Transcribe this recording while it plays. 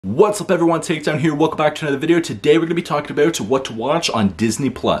What's up everyone, Takedown here, welcome back to another video. Today we're going to be talking about what to watch on Disney+.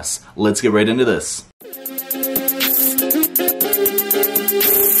 Let's get right into this.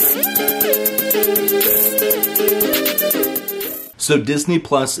 So Disney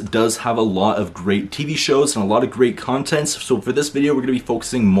Plus does have a lot of great TV shows and a lot of great content. So for this video, we're going to be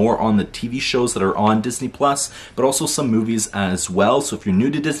focusing more on the TV shows that are on Disney Plus, but also some movies as well. So if you're new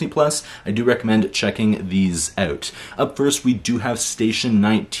to Disney Plus, I do recommend checking these out. Up first, we do have Station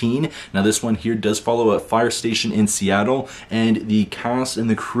 19. Now this one here does follow a fire station in Seattle, and the cast and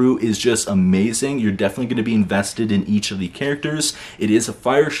the crew is just amazing. You're definitely going to be invested in each of the characters. It is a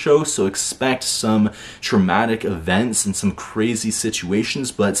fire show, so expect some traumatic events and some crazy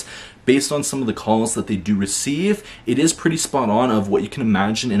situations, but based on some of the calls that they do receive, it is pretty spot on of what you can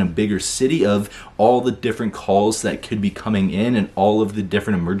imagine in a bigger city, of all the different calls that could be coming in and all of the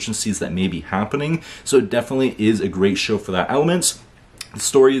different emergencies that may be happening. So it definitely is a great show for that element. The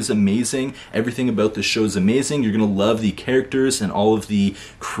story is amazing. Everything about the show is amazing. You're going to love the characters and all of the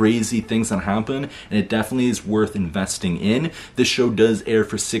crazy things that happen, and it definitely is worth investing in. This show does air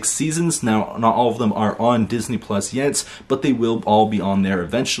for 6 seasons. Now, not all of them are on Disney Plus yet, but they will all be on there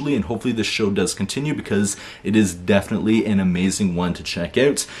eventually, and hopefully the show does continue because it is definitely an amazing one to check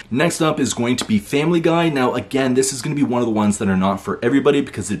out. Next up is going to be Family Guy. Now, again, this is going to be one of the ones that are not for everybody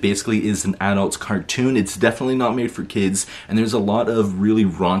because it basically is an adult cartoon. It's definitely not made for kids, and there's a lot of really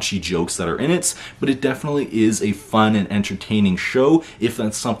raunchy jokes that are in it, but it definitely is a fun and entertaining show if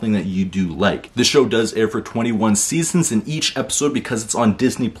that's something that you do like. The show does air for 21 seasons, and each episode, because it's on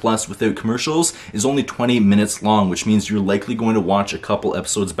Disney Plus without commercials, is only 20 minutes long, which means you're likely going to watch a couple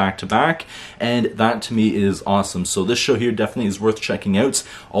episodes back to back, and that to me is awesome. So this show here definitely is worth checking out.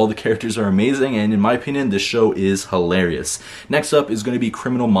 All the characters are amazing, and in my opinion, this show is hilarious. Next up is going to be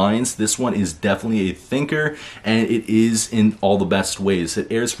Criminal Minds. This one is definitely a thinker, and it is in all the best ways.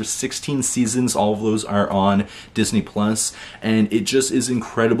 It airs for 16 seasons. All of those are on Disney Plus, and it just is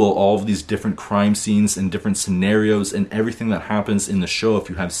incredible. All of these different crime scenes and different scenarios and everything that happens in the show, if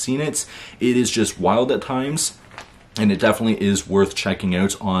you have seen it, it is just wild at times. And it definitely is worth checking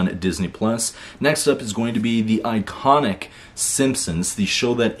out on Disney Plus. Next up is going to be the iconic Simpsons, the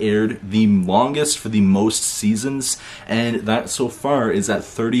show that aired the longest for the most seasons, and that so far is at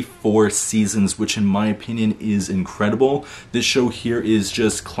 34 seasons, which in my opinion is incredible. This show here is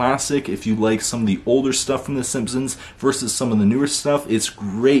just classic. If you like some of the older stuff from The Simpsons versus some of the newer stuff, it's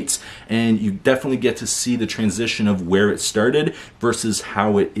great, and you definitely get to see the transition of where it started versus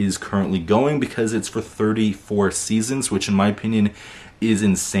how it is currently going, because it's for 34 seasons, which in my opinion is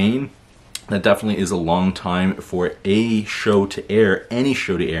insane. That definitely is a long time for a show to air, any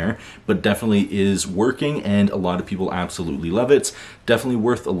show to air, but definitely is working, and a lot of people absolutely love it. Definitely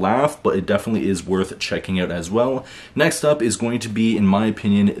worth a laugh, but it definitely is worth checking out as well. Next up is going to be, in my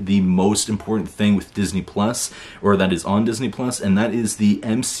opinion, the most important thing with Disney Plus, or that is on Disney Plus, and that is the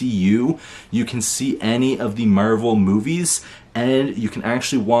MCU. You can see any of the Marvel movies, and you can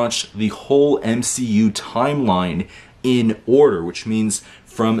actually watch the whole MCU timeline in order, which means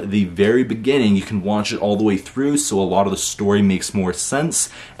from the very beginning you can watch it all the way through, so a lot of the story makes more sense,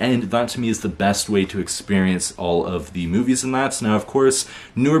 and that to me is the best way to experience all of the movies in that. Now of course,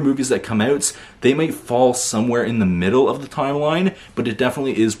 newer movies that come out, they might fall somewhere in the middle of the timeline, but it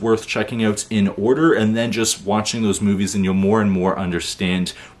definitely is worth checking out in order and then just watching those movies, and you'll more and more understand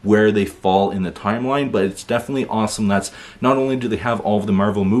where they fall in the timeline. But it's definitely awesome that not only do they have all of the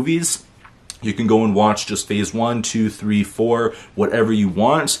Marvel movies, you can go and watch just phase 1, 2, 3, 4, whatever you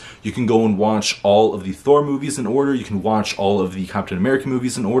want. You can go and watch all of the Thor movies in order. You can watch all of the Captain America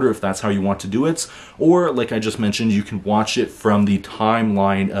movies in order if that's how you want to do it. Or, like I just mentioned, you can watch it from the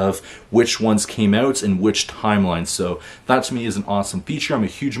timeline of which ones came out and which timeline. So that to me is an awesome feature. I'm a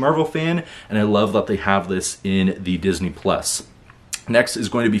huge Marvel fan, and I love that they have this in the Disney Plus. Next is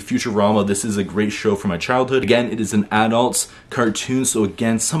going to be Futurama. This is a great show from my childhood. Again, it is an adult cartoon, so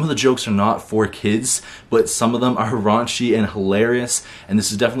again, some of the jokes are not for kids, but some of them are raunchy and hilarious, and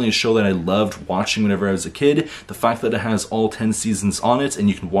this is definitely a show that I loved watching whenever I was a kid. The fact that it has all 10 seasons on it and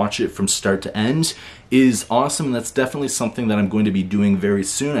you can watch it from start to end is awesome, and that's definitely something that I'm going to be doing very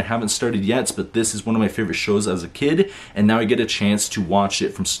soon. I haven't started yet, but this is one of my favorite shows as a kid, and now I get a chance to watch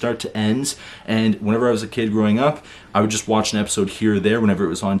it from start to end. And whenever I was a kid growing up, I would just watch an episode here or there whenever it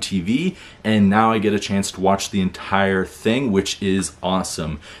was on TV, and now I get a chance to watch the entire thing, which is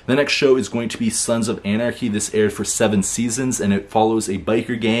awesome. The next show is going to be Sons of Anarchy. This aired for 7 seasons, and it follows a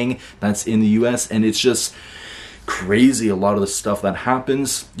biker gang that's in the US, and it's just crazy. A lot of the stuff that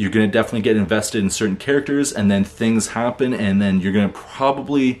happens, you're going to definitely get invested in certain characters, and then things happen, and then you're going to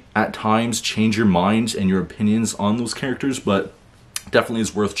probably at times change your mind and your opinions on those characters, but definitely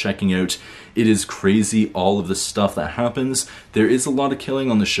is worth checking out. It is crazy, all of the stuff that happens. There is a lot of killing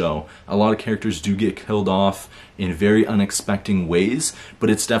on the show. A lot of characters do get killed off in very unexpected ways, but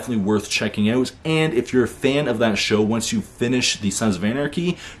it's definitely worth checking out. And if you're a fan of that show, once you finish the Sons of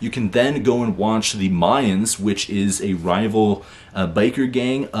Anarchy, you can then go and watch the Mayans, which is a rival biker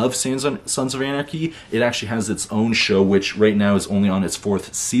gang of Sons of Anarchy. It actually has its own show, which right now is only on its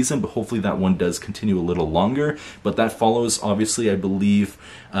 4th season, but hopefully that one does continue a little longer. But that follows, obviously, I believe,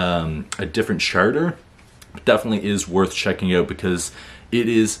 a different charter. Definitely is worth checking out because it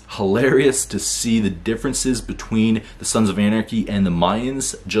is hilarious to see the differences between the Sons of Anarchy and the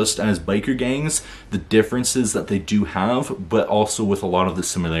Mayans, just as biker gangs, the differences that they do have, but also with a lot of the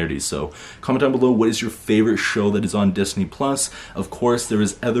similarities. So comment down below, what is your favorite show that is on Disney Plus? Of course, there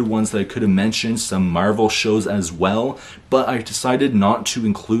is other ones that I could have mentioned, some Marvel shows as well, but I decided not to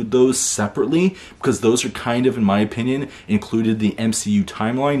include those separately because those are kind of, in my opinion, included the MCU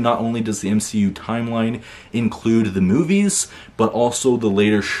timeline. Not only does the MCU timeline include the movies, but also the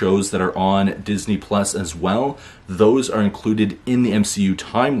later shows that are on Disney Plus as well. Those are included in the MCU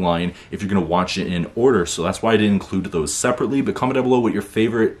timeline if you're going to watch it in order. So that's why I didn't include those separately. But comment down below what your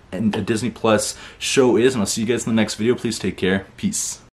favorite Disney Plus show is, and I'll see you guys in the next video. Please take care. Peace.